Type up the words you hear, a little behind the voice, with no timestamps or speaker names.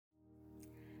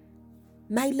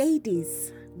My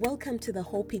ladies, welcome to the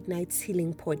Hope Ignites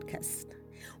Healing podcast,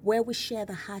 where we share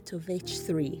the heart of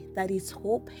𝗕𝗲, that is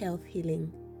Hope, Health,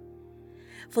 Healing.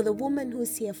 For the woman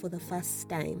who's here for the first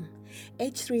time,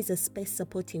 𝗕𝗲 is a space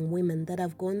supporting women that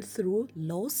have gone through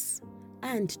loss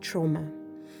and trauma,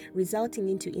 resulting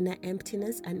into inner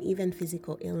emptiness and even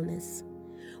physical illness.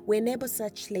 We enable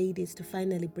such ladies to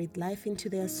finally breathe life into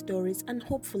their stories and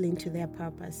hopefully into their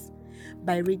purpose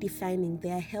by redefining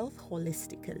their health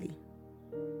holistically.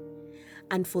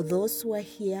 And for those who are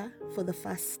here for the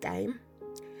first time,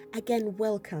 again,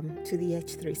 welcome to the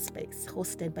𝗕𝗲 space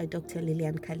hosted by Dr.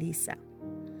 Lilian Kalisa.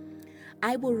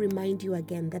 I will remind you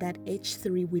again that at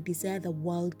𝗕𝗲 we desire the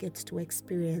world gets to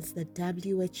experience the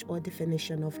WHO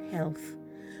definition of health,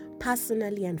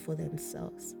 personally and for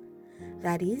themselves.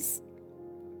 That is,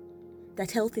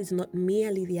 that health is not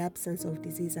merely the absence of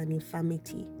disease and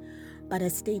infirmity, but a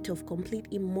state of complete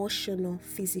emotional,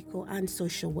 physical, and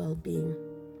social well-being.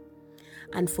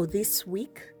 And for this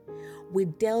week, we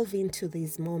delve into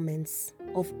these moments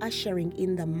of ushering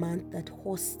in the month that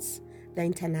hosts the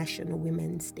International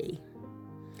Women's Day.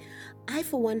 I,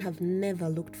 for one, have never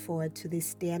looked forward to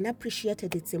this day and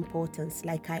appreciated its importance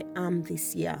like I am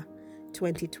this year,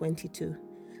 2022,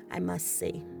 I must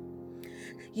say.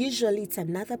 Usually it's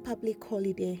another public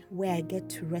holiday where I get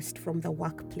to rest from the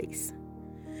workplace.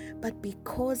 But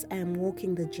because I am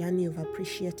walking the journey of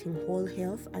appreciating whole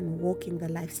health and walking the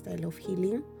lifestyle of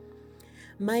healing,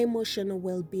 my emotional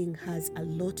well-being has a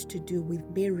lot to do with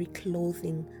me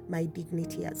reclothing my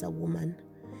dignity as a woman,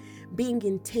 being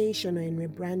intentional in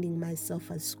rebranding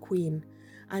myself as queen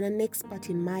and an expert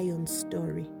in my own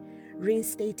story,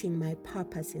 reinstating my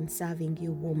purpose in serving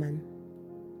you, woman.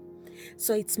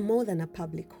 So it's more than a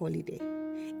public holiday.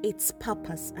 It's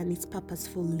purpose, and it's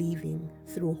purposeful living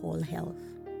through whole health.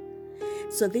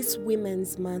 So this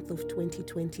Women's Month of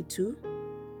 2022,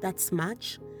 that's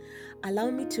March, allow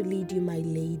me to lead you, my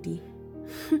lady.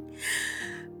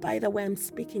 By the way, I'm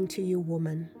speaking to you,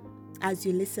 woman, as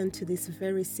you listen to this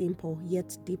very simple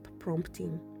yet deep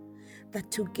prompting, that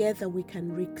together we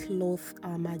can reclothe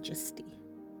our majesty,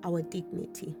 our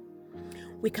dignity.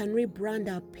 We can rebrand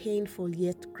our painful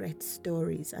yet great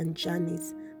stories and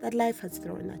journeys that life has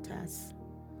thrown at us.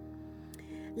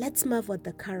 Let's marvel at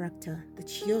the character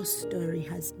that your story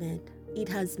has made. It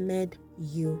has made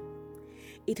you.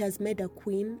 It has made a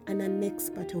queen and an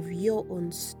expert of your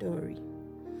own story.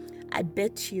 I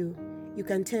bet you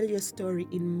can tell your story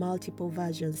in multiple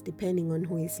versions depending on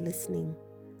who is listening,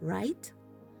 right?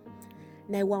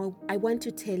 Now, I want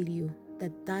to tell you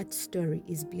that story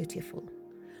is beautiful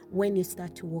when you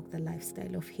start to walk the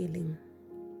lifestyle of healing.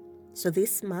 So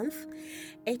this month,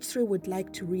 𝗕𝗲 would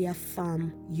like to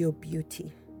reaffirm your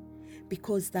beauty,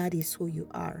 because that is who you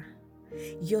are.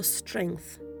 Your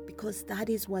strength, because that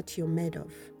is what you're made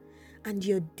of. And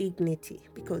your dignity,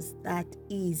 because that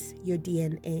is your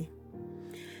DNA.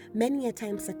 Many a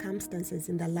time circumstances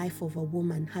in the life of a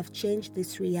woman have changed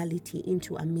this reality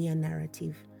into a mere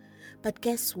narrative. But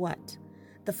guess what?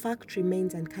 The fact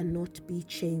remains and cannot be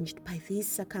changed by these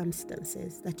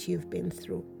circumstances that you've been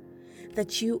through.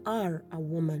 That you are a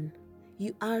woman.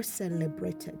 You are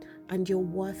celebrated, and your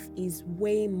worth is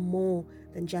way more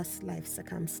than just life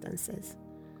circumstances.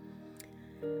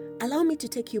 Allow me to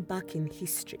take you back in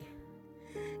history.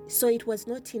 So it was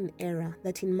not in error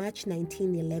that in March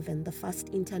 1911, the first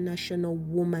International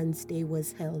Women's Day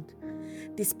was held,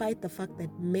 despite the fact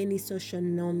that many social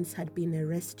norms had been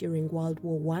erased during World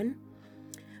War I.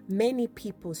 Many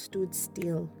people stood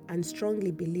still and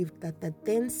strongly believed that the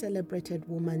then celebrated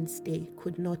Women's Day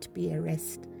could not be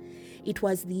erased. It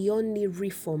was the only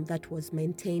reform that was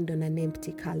maintained on an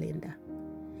empty calendar.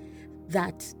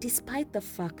 That, despite the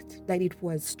fact that it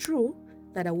was true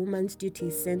that a woman's duty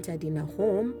is centered in a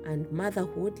home and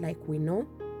motherhood, like we know,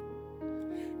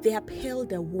 they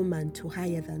upheld a woman to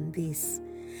higher than this.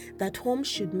 That home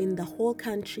should mean the whole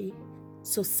country,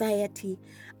 society,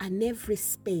 and every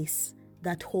space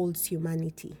that holds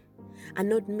humanity, and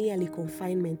not merely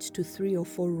confinement to 3 or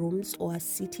 4 rooms or a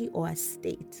city or a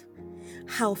state.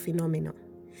 How phenomenal.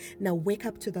 Now wake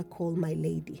up to the call, my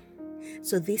lady.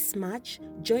 So this March,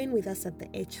 join with us at the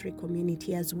𝗕𝗲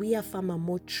community as we affirm a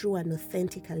more true and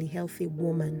authentically healthy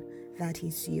woman, that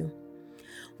is you.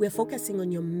 We're focusing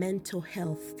on your mental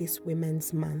health this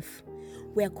Women's Month.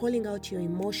 We are calling out your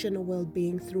emotional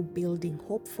well-being through building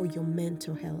hope for your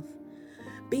mental health.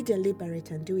 Be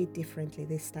deliberate and do it differently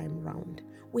this time round.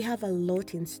 We have a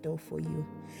lot in store for you.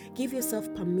 Give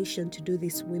yourself permission to do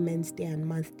this Women's Day and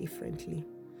month differently.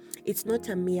 It's not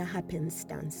a mere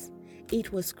happenstance.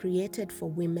 It was created for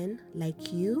women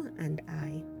like you and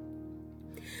I.